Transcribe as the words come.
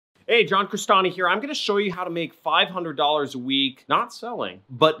Hey, John Crestani here. I'm going to show you how to make $500 a week, not selling,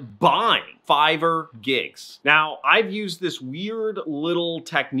 but buying Fiverr gigs. Now, I've used this weird little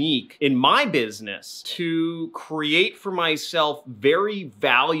technique in my business to create for myself very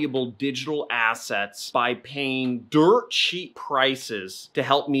valuable digital assets by paying dirt cheap prices to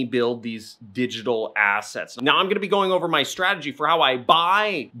help me build these digital assets. Now, I'm going to be going over my strategy for how I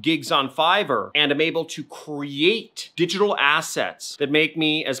buy gigs on Fiverr and am able to create digital assets that make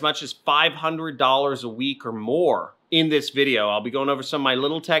me as much as $500 a week or more. In this video, I'll be going over some of my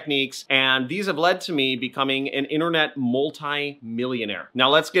little techniques, and these have led to me becoming an internet multi-millionaire. Now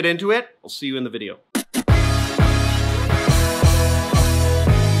let's get into it. I'll see you in the video.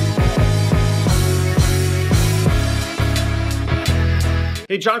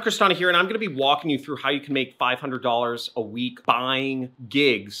 Hey, John Crestani here, and I'm gonna be walking you through how you can make $500 a week buying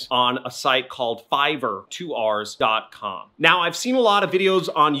gigs on a site called Fiverr, 2rs.com. Now, I've seen a lot of videos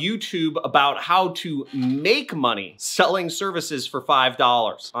on YouTube about how to make money selling services for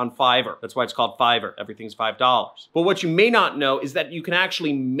 $5 on Fiverr. That's why it's called Fiverr. Everything's $5. But what you may not know is that you can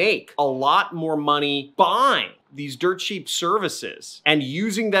actually make a lot more money buying these dirt cheap services and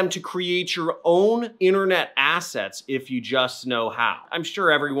using them to create your own internet assets if you just know how. I'm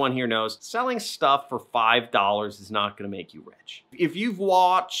sure everyone here knows selling stuff for $5 is not gonna make you rich. If you've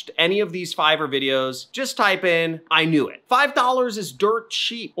watched any of these Fiverr videos, just type in, I knew it. $5 is dirt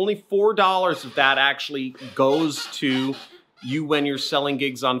cheap. Only $4 of that actually goes to you when you're selling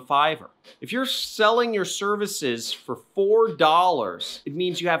gigs on Fiverr. If you're selling your services for $4, it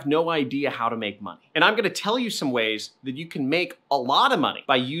means you have no idea how to make money. And I'm gonna tell you some ways that you can make a lot of money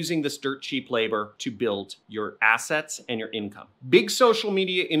by using this dirt cheap labor to build your assets and your income. Big social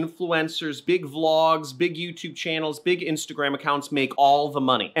media influencers, big vlogs, big YouTube channels, big Instagram accounts make all the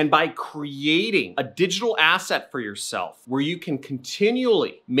money. And by creating a digital asset for yourself where you can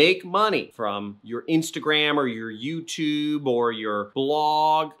continually make money from your Instagram or your YouTube or your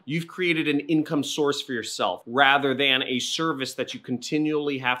blog, you've created an income source for yourself rather than a service that you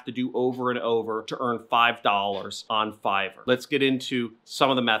continually have to do over and over to earn $5 on Fiverr. Let's get into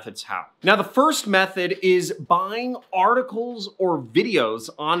some of the methods how. Now, the first method is buying articles or videos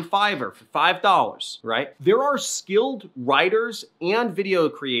on Fiverr for $5, right? There are skilled writers and video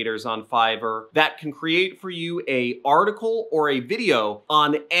creators on Fiverr that can create for you an article or a video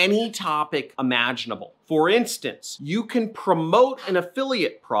on any topic imaginable. For instance, you can promote an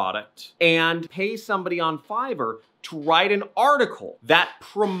affiliate product and pay somebody on Fiverr to write an article that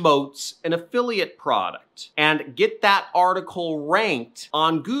promotes an affiliate product and get that article ranked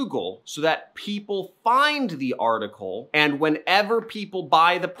on Google so that people find the article, and whenever people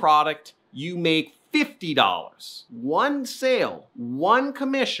buy the product, you make $50. One sale, one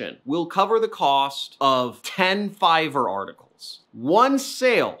commission will cover the cost of 10 Fiverr articles. One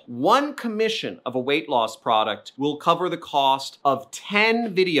sale, one commission of a weight loss product will cover the cost of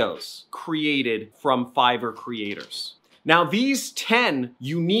 10 videos created from Fiverr creators. Now, these 10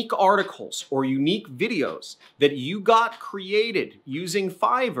 unique articles or unique videos that you got created using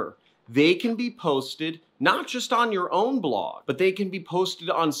Fiverr, they can be posted not just on your own blog, but they can be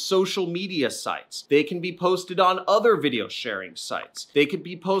posted on social media sites. They can be posted on other video sharing sites. They could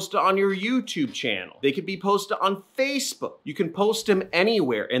be posted on your YouTube channel. They could be posted on Facebook. You can post them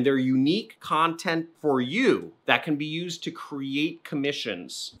anywhere, and they're unique content for you that can be used to create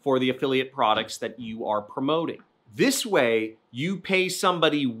commissions for the affiliate products that you are promoting. This way, you pay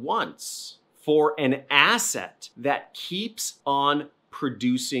somebody once for an asset that keeps on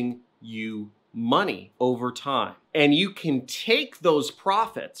producing you money over time. And you can take those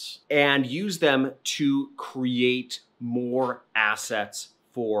profits and use them to create more assets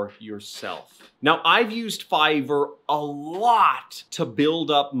for yourself. Now, I've used Fiverr a lot to build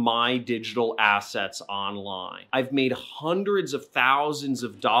up my digital assets online. I've made hundreds of thousands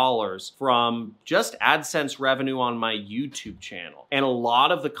of dollars from just AdSense revenue on my YouTube channel. And a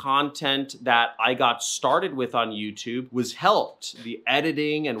lot of the content that I got started with on YouTube was helped, the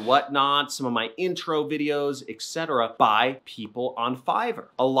editing and whatnot, some of my intro videos, etc., by people on Fiverr.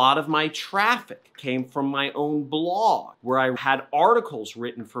 A lot of my traffic came from my own blog, where I had articles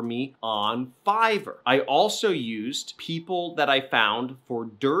written for me on Fiverr. I also used people that I found for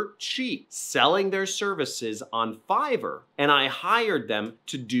dirt cheap selling their services on Fiverr, and I hired them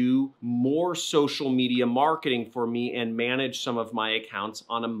to do more social media marketing for me and manage some of my accounts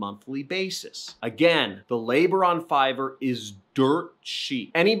on a monthly basis. Again, the labor on Fiverr is dirt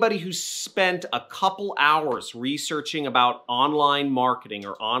cheap. Anybody who's spent a couple hours researching about online marketing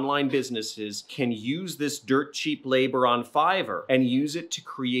or online businesses can use this dirt cheap labor on Fiverr and use it to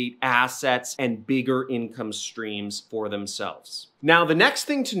create assets and bigger income streams for themselves. Now, the next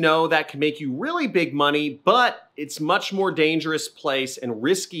thing to know that can make you really big money, but it's much more dangerous place and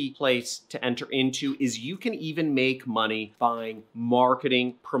risky place to enter into, is you can even make money buying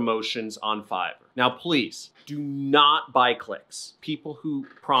marketing promotions on Fiverr. Now, please do not buy clicks. People who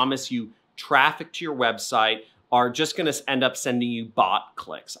promise you traffic to your website are just gonna end up sending you bot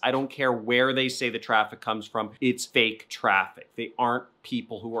clicks. I don't care where they say the traffic comes from, it's fake traffic. They aren't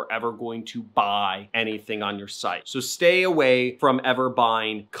people who are ever going to buy anything on your site. So stay away from ever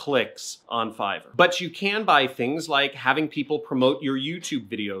buying clicks on Fiverr. But you can buy things like having people promote your YouTube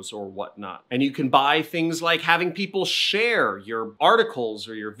videos or whatnot. And you can buy things like having people share your articles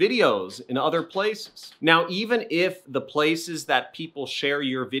or your videos in other places. Now, even if the places that people share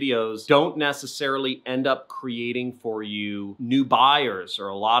your videos don't necessarily end up creating for you new buyers or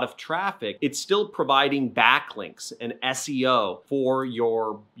a lot of traffic, it's still providing backlinks and SEO for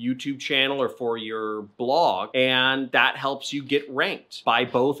your YouTube channel or for your blog, and that helps you get ranked by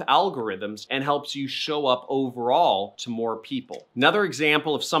both algorithms and helps you show up overall to more people. Another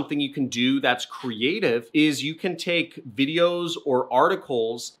example of something you can do that's creative is you can take videos or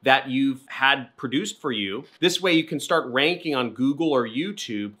articles that you've had produced for you. This way you can start ranking on Google or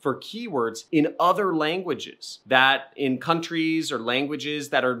YouTube for keywords in other languages, that in countries or languages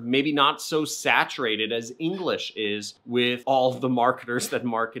that are maybe not so saturated as English is with all of the marketers that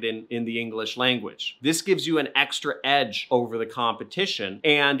market in the English language. This gives you an extra edge over the competition.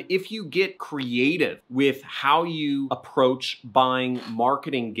 And if you get creative with how you approach buying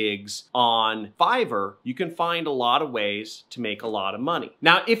marketing gigs on Fiverr, you can find a lot of ways to make a lot of money.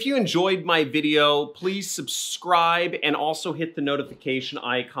 Now, if you enjoyed my video, please subscribe and also hit the notification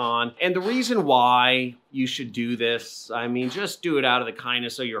icon. And the reason why you should do this, I mean, just do it out of the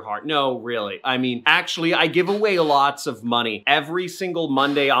kindness of your heart. No, really. I mean, actually, I give away lots of money every single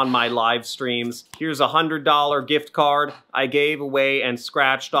Monday on my live streams. Here's a $100 gift card I gave away and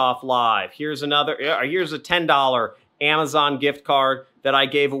scratched off live. Here's another, here's a $10 Amazon gift card that I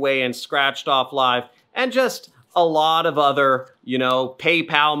gave away and scratched off live. And just a lot of other, you know,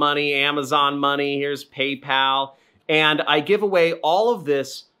 PayPal money, Amazon money, here's PayPal. And I give away all of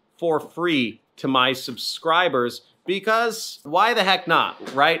this for free to my subscribers, because why the heck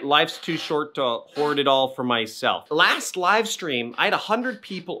not, right? Life's too short to hoard it all for myself. Last live stream, I had 100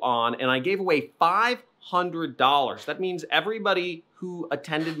 people on and I gave away $500. That means everybody who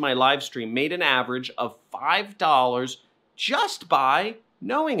attended my live stream made an average of $5 just by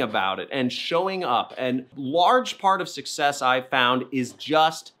knowing about it and showing up. And large part of success I've found is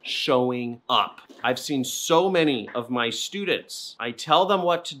just showing up. I've seen so many of my students, I tell them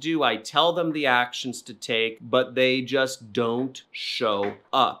what to do, I tell them the actions to take, but they just don't show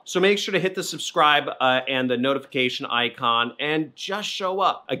up. So make sure to hit the subscribe and the notification icon and just show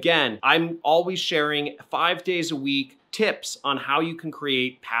up. Again, I'm always sharing 5 days a week tips on how you can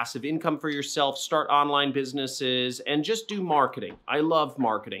create passive income for yourself, start online businesses, and just do marketing. I love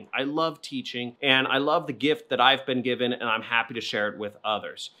marketing. I love teaching, and I love the gift that I've been given, and I'm happy to share it with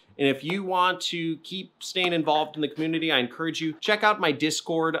others. And if you want to keep staying involved in the community, I encourage you, check out my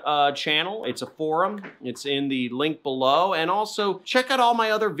Discord channel. It's a forum. It's in the link below. And also check out all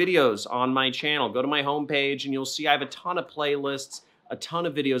my other videos on my channel. Go to my homepage and you'll see I have a ton of playlists, a ton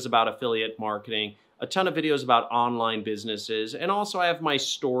of videos about affiliate marketing, a ton of videos about online businesses, and also I have my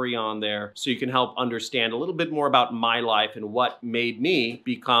story on there so you can help understand a little bit more about my life and what made me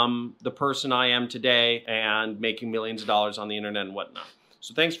become the person I am today and making millions of dollars on the internet and whatnot.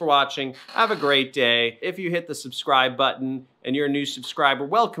 So thanks for watching. Have a great day. If you hit the subscribe button and you're a new subscriber,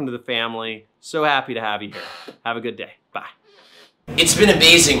 welcome to the family. So happy to have you here. Have a good day. Bye. It's been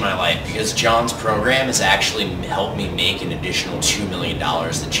amazing my life because John's program has actually helped me make an additional $2 million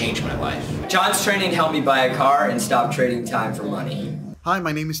that changed my life. John's training helped me buy a car and stop trading time for money. Hi,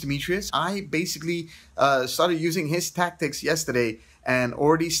 my name is Demetrius. I basically started using his tactics yesterday and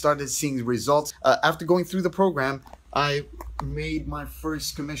already started seeing results. After going through the program, I made my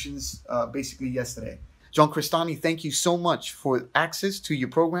first commissions basically yesterday. John Cristani, thank you so much for access to your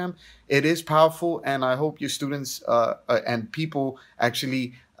program. It is powerful, and I hope your students and people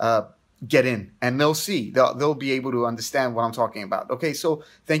actually get in, and they'll see. They'll be able to understand what I'm talking about. Okay, so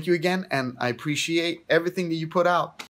thank you again, and I appreciate everything that you put out.